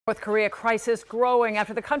North Korea crisis growing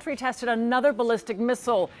after the country tested another ballistic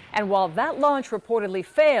missile. And while that launch reportedly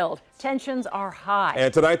failed, tensions are high.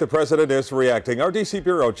 And tonight the president is reacting. Our D.C.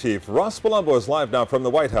 bureau chief Ross Palumbo is live now from the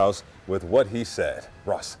White House with what he said.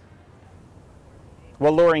 Ross.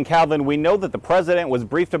 Well, Lori and Calvin, we know that the president was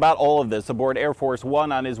briefed about all of this aboard Air Force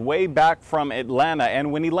One on his way back from Atlanta.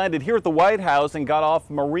 And when he landed here at the White House and got off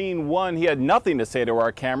Marine One, he had nothing to say to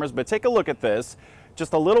our cameras. But take a look at this.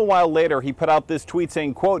 Just a little while later, he put out this tweet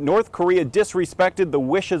saying, quote, "North Korea disrespected the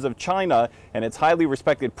wishes of China and its highly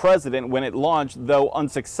respected president when it launched, though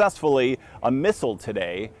unsuccessfully, a missile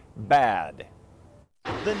today. Bad."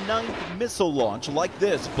 The 9th missile launch like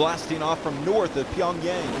this, blasting off from north of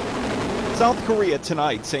Pyongyang. South Korea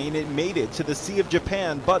tonight saying it made it to the Sea of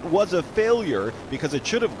Japan, but was a failure because it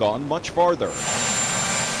should have gone much farther.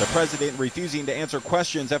 The president refusing to answer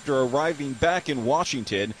questions after arriving back in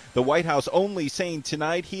Washington. The White House only saying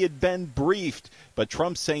tonight he had been briefed. But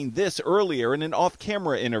Trump saying this earlier in an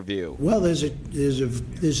off-camera interview. Well, there's a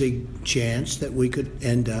chance that we could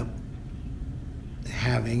end up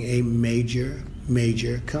having a major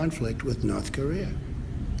conflict with North Korea.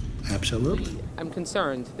 Absolutely. I'm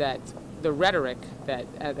concerned that the rhetoric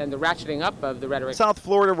and the ratcheting up of the rhetoric. South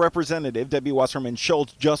Florida Representative Debbie Wasserman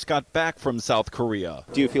Schultz just got back from South Korea.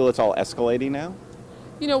 Do you feel it's all escalating now?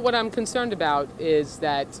 You know, what I'm concerned about is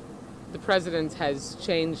that the president has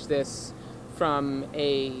changed this from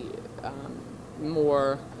a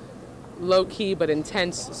more low-key but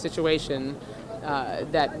intense situation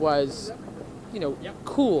that was,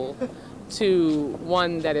 cool, to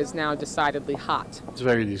one that is now decidedly hot. It's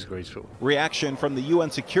very disgraceful. Reaction from the UN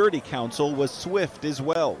Security Council was swift as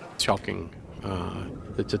well. Shocking.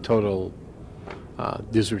 It's a total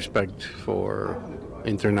disrespect for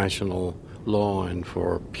international law and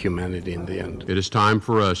for humanity in the end. It is time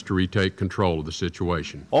for us to retake control of the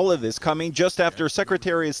situation. All of this coming just after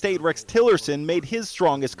Secretary of State Rex Tillerson made his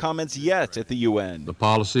strongest comments yet at the UN. The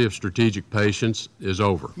policy of strategic patience is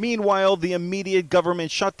over. Meanwhile, the immediate government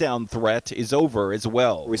shutdown threat is over as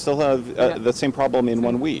well. We still have the same problem in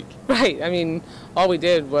 1 week. Right. I mean, all we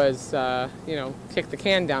did was, kick the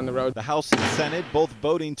can down the road. The House and Senate both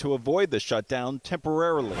voting to avoid the shutdown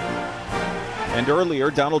temporarily. And earlier,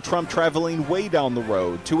 Donald Trump traveling way down the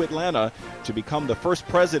road to Atlanta to become the first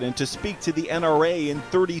president to speak to the NRA in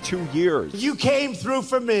 32 years. You came through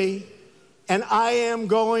for me, and I am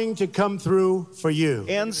going to come through for you.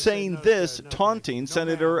 And saying this, taunting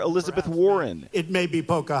Senator Elizabeth Warren. It may be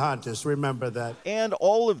Pocahontas, remember that. And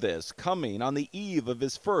all of this coming on the eve of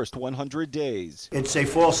his first 100 days. It's a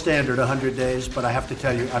false standard, 100 days, but I have to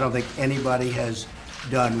tell you, I don't think anybody has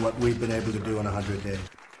done what we've been able to do in 100 days.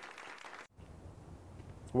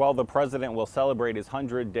 Well, the president will celebrate his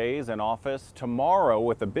 100 days in office tomorrow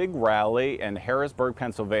with a big rally in Harrisburg,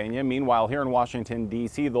 Pennsylvania. Meanwhile, here in Washington,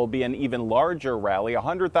 D.C., there'll be an even larger rally,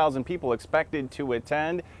 100,000 people expected to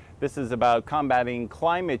attend. This is about combating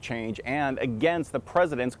climate change and against the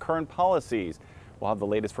president's current policies. We'll have the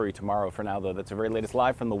latest for you tomorrow. For now, though, that's the very latest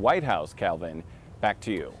live from the White House. Calvin, back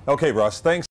to you. Okay, Russ, thanks.